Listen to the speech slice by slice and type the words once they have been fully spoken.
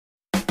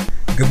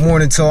Good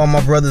morning to all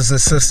my brothers and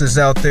sisters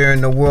out there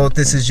in the world.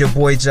 This is your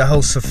boy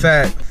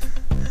Jehoshaphat,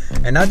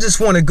 and I just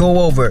want to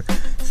go over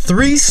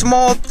 3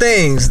 small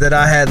things that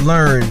I had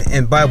learned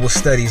in Bible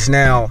studies.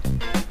 Now,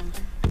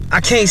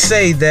 I can't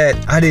say that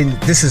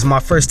this is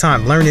my first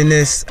time learning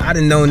this. I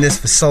didn't know this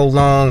for so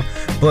long,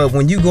 but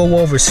when you go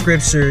over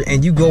scripture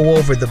and you go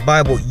over the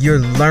Bible, you're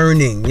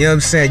learning. You know what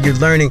I'm saying? You're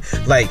learning,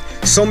 like,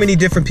 so many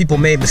different people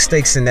made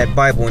mistakes in that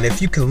Bible, and if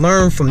you can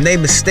learn from their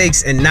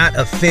mistakes and not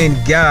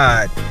offend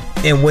God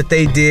and what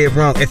they did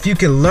wrong, if you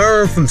can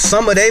learn from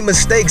some of their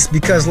mistakes,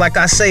 because like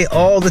I say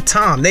all the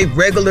time, they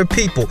regular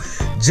people.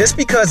 Just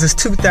because it's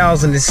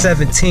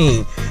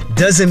 2017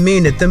 doesn't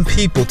mean that them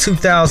people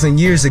 2,000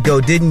 years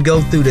ago didn't go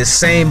through the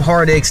same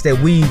heartaches that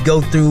we go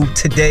through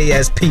today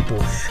as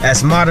people,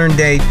 as modern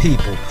day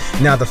people.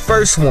 Now, the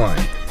first one,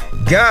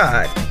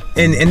 God,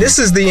 and this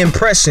is the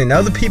impression.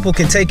 Other people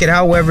can take it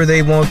however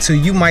they want to.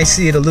 You might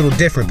see it a little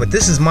different, but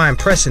this is my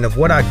impression of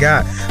what I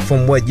got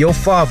from what your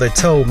father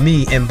told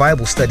me in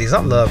Bible studies.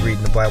 I love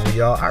reading the Bible,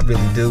 y'all. I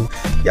really do.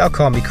 Y'all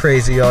call me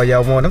crazy all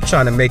y'all want. I'm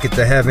trying to make it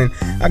to heaven.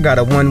 I got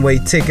a one-way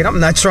ticket. I'm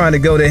not trying to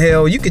go to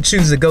hell. You can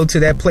choose to go to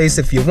that place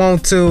if you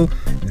want to.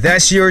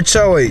 That's your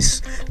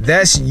choice.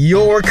 That's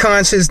your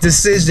conscious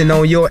decision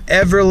on your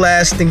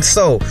everlasting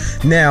soul.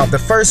 Now, the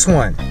first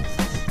one.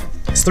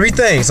 It's 3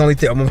 things. I'm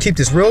gonna keep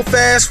this real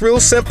fast, real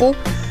simple.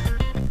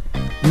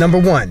 Number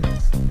 1,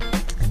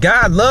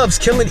 God loves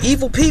killing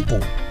evil people.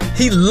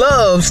 He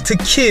loves to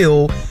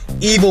kill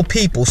evil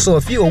people. So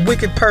if you're a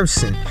wicked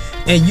person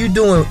and you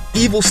doing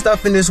evil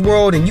stuff in this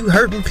world and you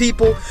hurting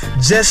people,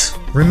 just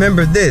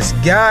remember this: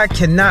 God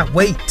cannot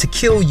wait to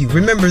kill you.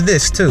 Remember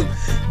this too: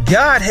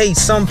 God hates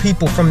some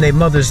people from their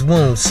mother's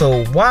womb.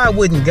 So why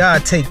wouldn't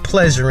God take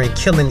pleasure in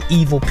killing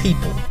evil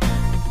people?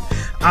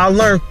 I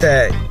learned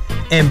that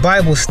in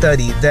Bible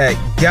study, that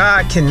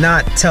God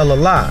cannot tell a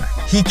lie.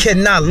 He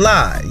cannot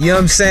lie. You know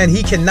what I'm saying?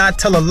 He cannot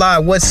tell a lie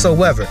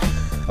whatsoever.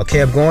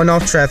 Okay, I'm going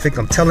off traffic.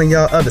 I'm telling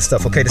y'all other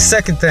stuff. Okay, the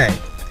second thing.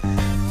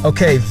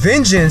 Okay,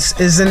 vengeance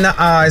is in the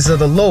eyes of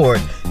the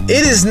Lord.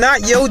 It is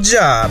not your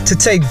job to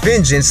take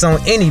vengeance on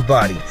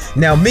anybody.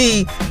 Now,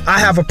 me, I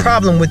have a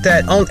problem with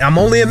that. I'm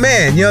only a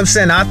man. You know what I'm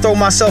saying? I throw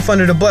myself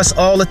under the bus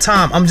all the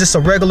time. I'm just a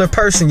regular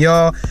person,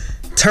 y'all,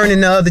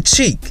 turning the other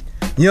cheek.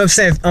 You know what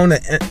I'm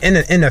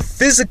saying? In a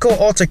physical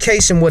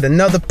altercation with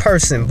another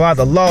person, by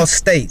the law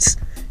states,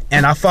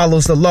 and I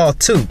follows the law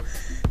too.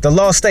 The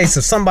law states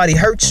if somebody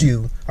hurts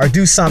you or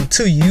do something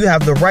to you, you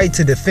have the right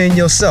to defend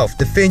yourself.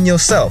 Defend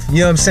yourself.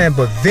 You know what I'm saying?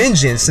 But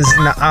vengeance is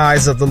in the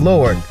eyes of the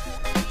Lord.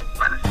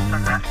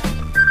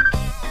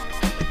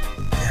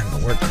 Damn,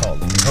 the work calling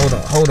me.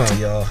 Hold on,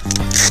 y'all.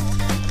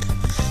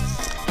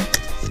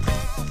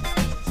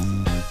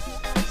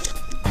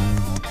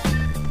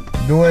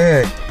 Go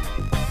ahead.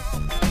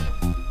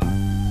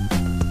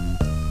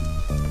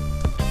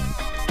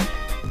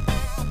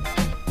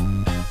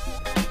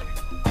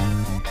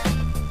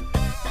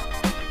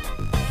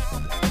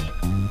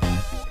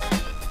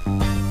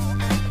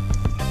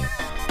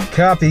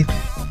 Copy.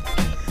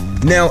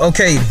 Now,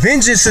 okay,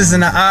 vengeance is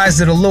in the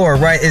eyes of the Lord,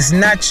 right? It's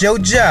not your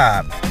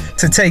job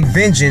to take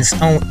vengeance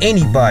on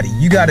anybody.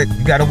 You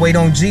gotta wait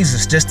on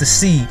Jesus just to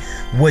see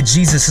what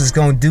Jesus is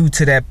gonna do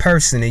to that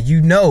person, and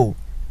you know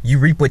you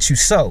reap what you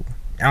sow.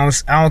 I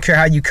don't care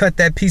how you cut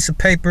that piece of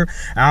paper.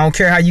 I don't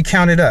care how you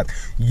count it up.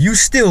 You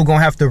still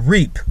gonna have to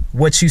reap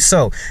what you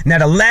sow. Now,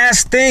 the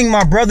last thing,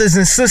 my brothers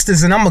and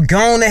sisters, and I'm gonna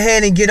go on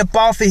ahead and get up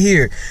off of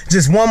here.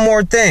 Just one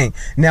more thing.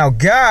 Now,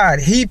 God,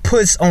 He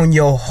puts on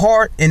your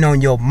heart and on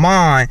your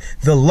mind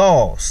the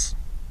laws.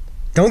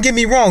 Don't get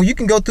me wrong. You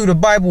can go through the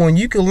Bible and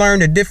you can learn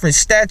the different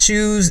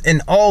statutes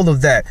and all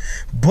of that.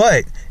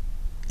 But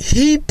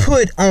He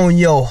put on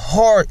your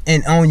heart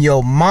and on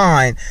your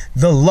mind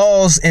the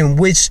laws in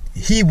which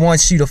He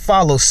wants you to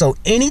follow. So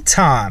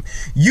anytime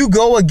you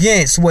go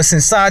against what's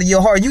inside of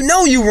your heart, you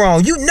know you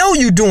wrong. You know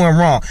you doing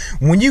wrong.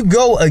 When you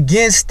go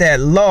against that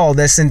law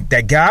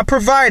that God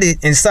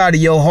provided inside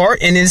of your heart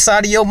and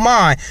inside of your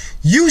mind,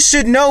 you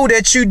should know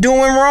that you're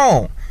doing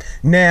wrong.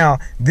 Now,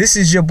 this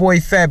is your boy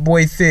Fat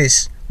Boy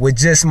Fish with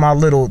just my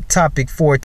little topic for